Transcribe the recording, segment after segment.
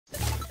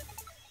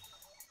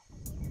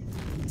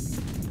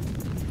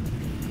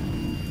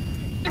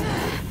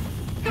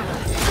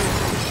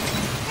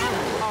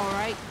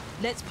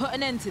Let's put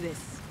an end to this.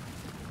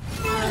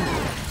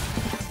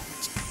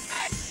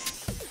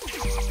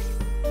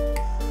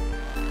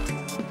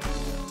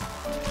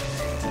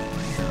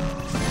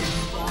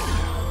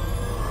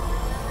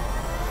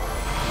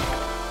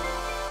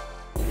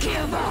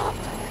 Give up!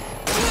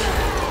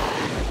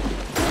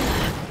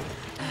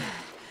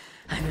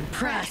 I'm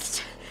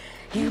impressed.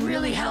 He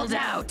really held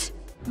out.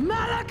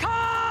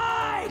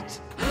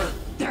 Malachite!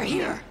 They're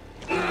here!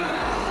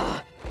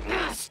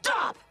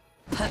 Stop!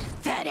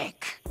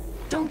 Pathetic!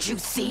 Don't you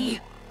see?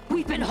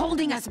 We've been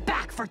holding us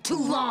back for too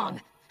long.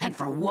 And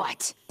for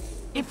what?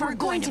 If we're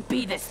going to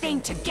be this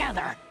thing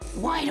together,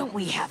 why don't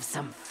we have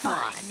some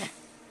fun?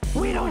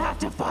 We don't have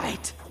to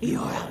fight.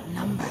 You're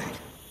outnumbered.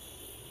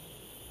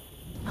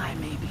 I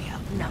may be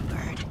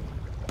outnumbered,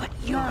 but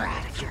you're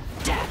out of your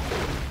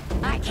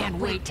depth. I can't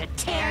wait to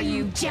tear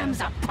you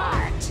gems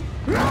apart!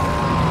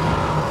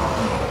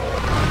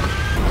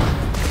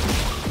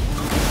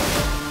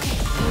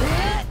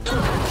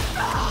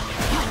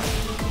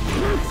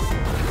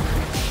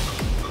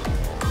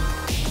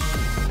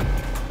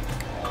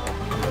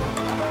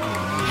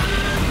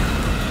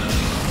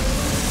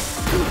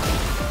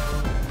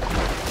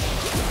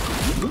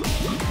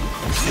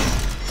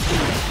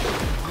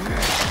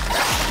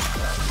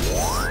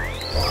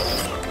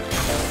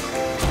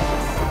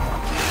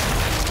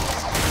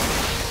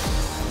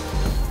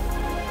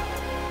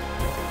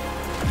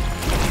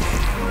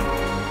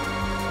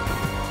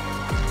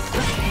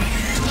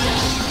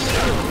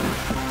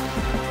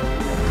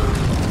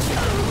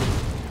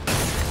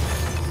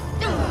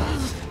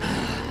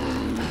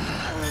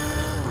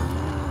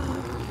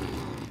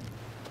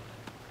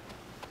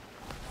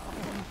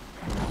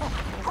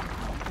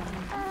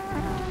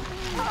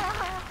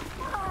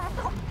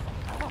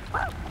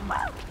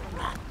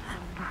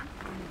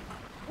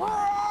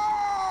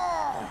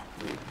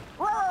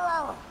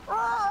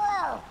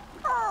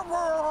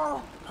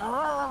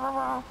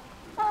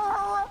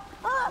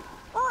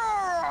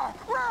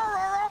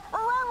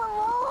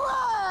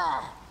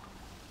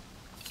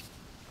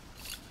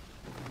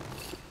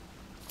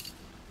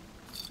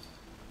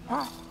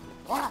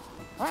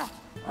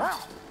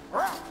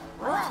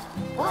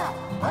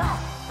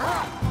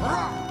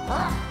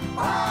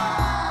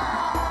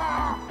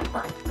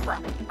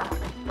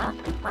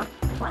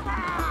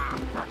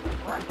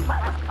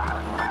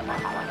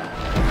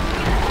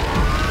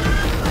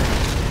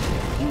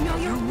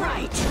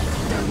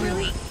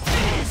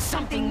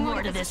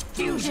 This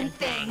fusion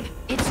thing.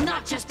 It's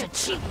not just a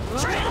cheap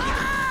trick.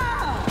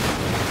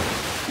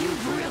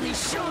 You've really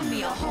shown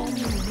me a whole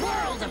new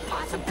world of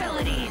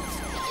possibilities.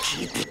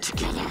 Keep it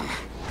together.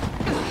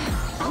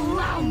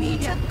 Allow me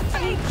to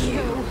thank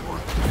you.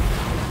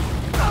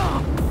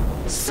 Oh,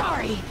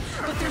 sorry,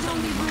 but there's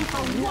only room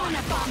for one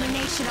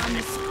abomination on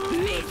this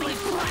measly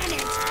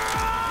planet.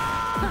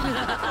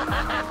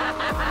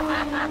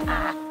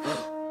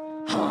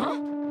 Huh?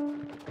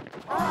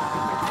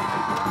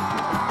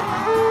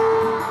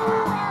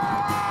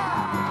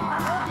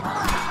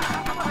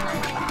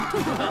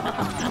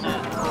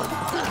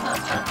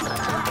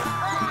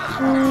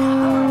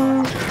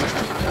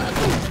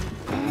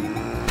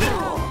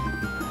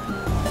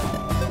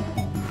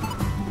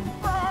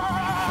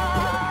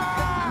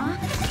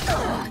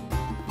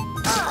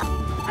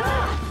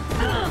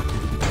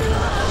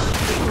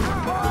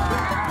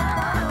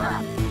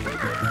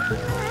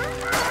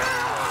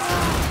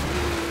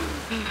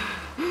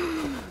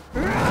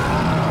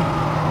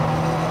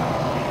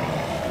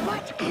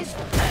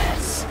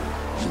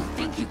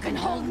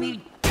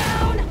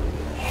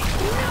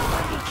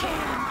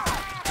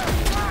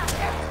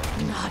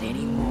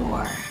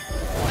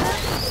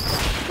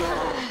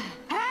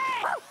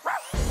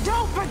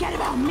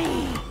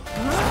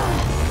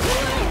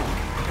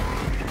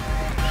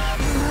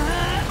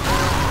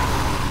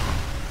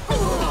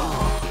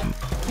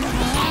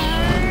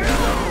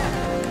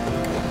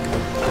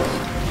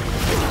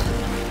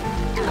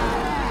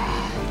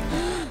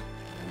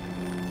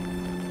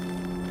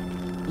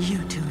 You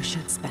two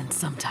should spend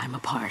some time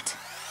apart.